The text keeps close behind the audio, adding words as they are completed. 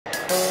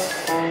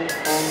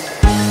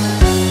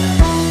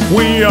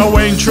We are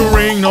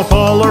venturing a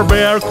polar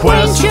bear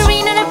quest.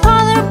 Venturing on a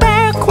polar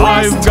bear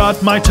quest. I've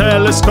got my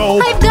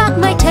telescope. I've got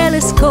my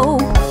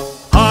telescope.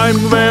 I'm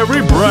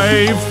very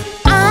brave.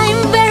 I'm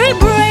very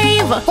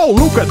brave. Oh,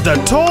 look at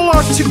that tall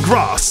arctic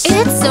grass.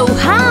 It's so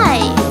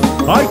high.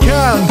 I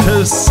can't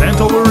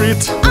ascend over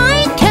it.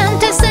 I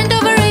can't ascend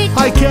over it.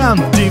 I can't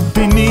dip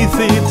beneath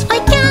it. I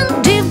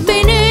can't dip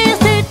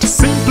beneath it.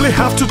 Simply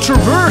have to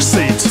traverse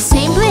it.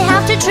 Simply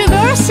have to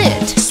traverse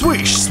it.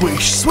 Swish,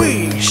 swish,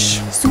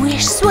 swish.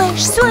 Swish,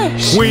 swish,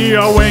 swish. We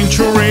are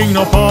venturing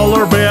a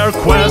polar bear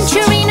quest.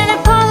 Venturing on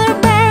a polar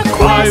bear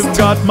quest. I've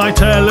got my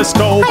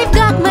telescope. I've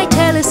got my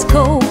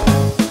telescope.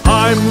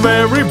 I'm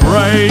very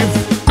brave.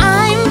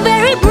 I'm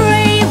very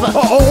brave.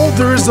 Oh,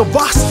 there's a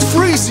vast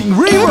freezing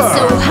river. It's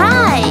so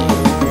high.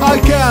 I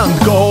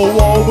can't go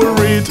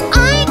over it.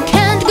 I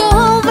can't go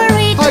over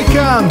it. I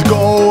can't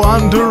go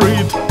under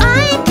it.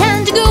 I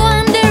can't go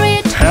under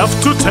it. Have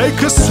to take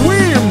a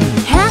swim.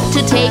 Have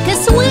to take a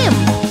swim.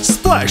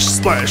 Splash,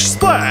 splash,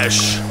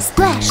 splash.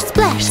 Splash,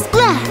 splash,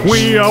 splash.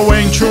 We are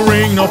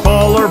venturing a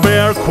polar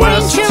bear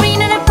quest.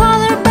 Venturing on a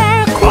polar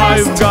bear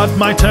quest. I've got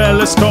my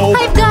telescope.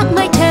 I've got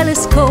my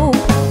telescope.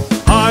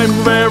 I'm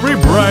very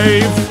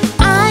brave.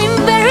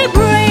 I'm very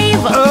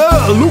brave.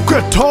 Look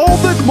at all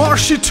that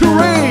marshy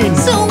terrain.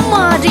 So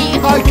muddy.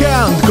 I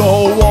can't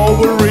go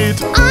over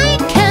it. I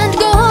can't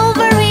go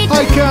over it.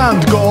 I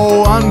can't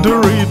go under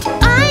it.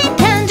 I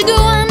can't go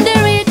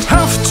under it.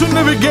 Have to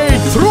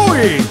navigate through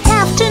it.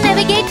 Have to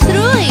navigate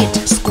through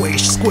it.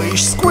 Squish,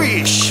 squish,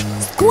 squish.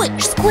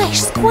 Squish,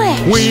 squish,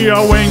 squish. We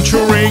are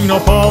venturing a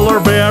polar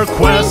bear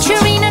quest.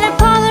 Venturing on a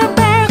polar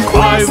bear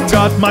quest. I've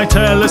got my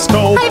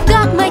telescope. I've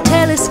got my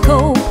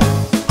telescope.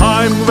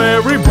 I'm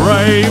very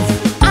brave.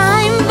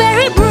 I'm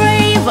very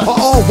brave.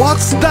 Oh,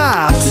 what's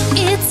that?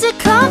 It's a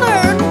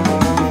cupboard.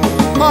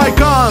 I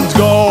can't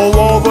go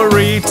over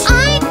it.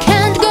 I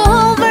can't go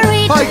over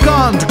it. I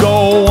can't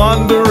go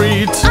under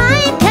it.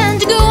 I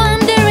can't go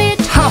under it.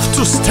 Have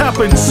to step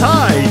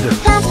inside.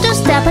 Have to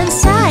step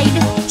inside.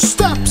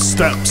 Step,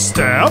 step,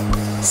 step.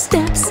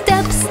 Step,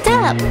 step,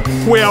 step.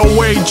 We are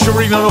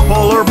venturing on a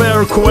polar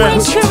bear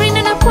quest. Venturing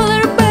on a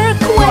polar bear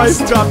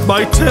quest. I've got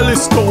my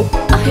telescope.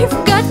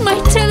 I've got my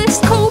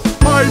telescope.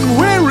 I'm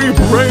very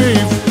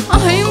brave.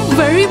 I'm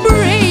very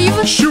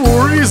brave.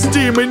 Sure is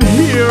dim in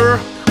here.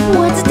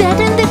 What's that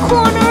in the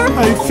corner?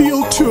 I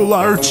feel two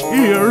large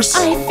ears.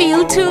 I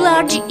feel two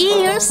large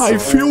ears. I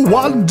feel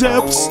one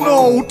damp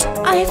snout.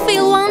 I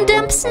feel one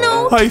damp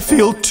snout. I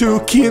feel two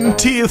keen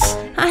teeth.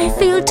 I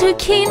feel two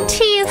keen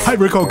teeth. I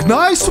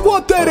recognize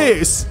what that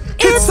is.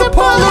 It's a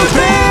polar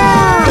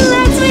bear!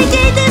 Let's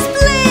vacate this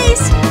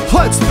place!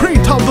 Let's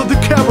sprint out of the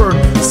cavern.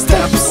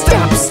 Step,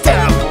 step,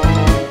 step.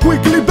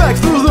 Quickly back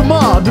through the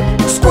mud.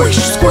 Squish,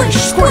 squish,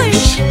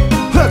 squish.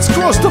 Let's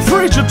cross the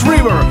frigid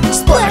river.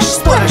 Splash,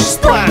 splash,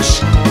 splash.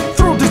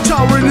 Through the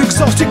towering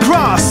exhausting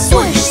grass.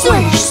 Swish,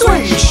 swish,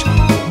 swish.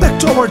 Back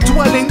to our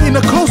dwelling in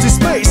a cozy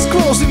space.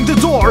 Closing the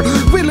door.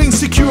 Feeling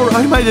secure.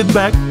 I made it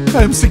back.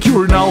 I'm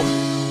secure now.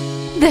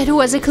 That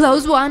was a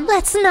close one.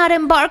 Let's not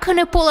embark on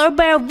a polar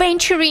bear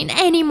venturing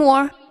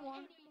anymore.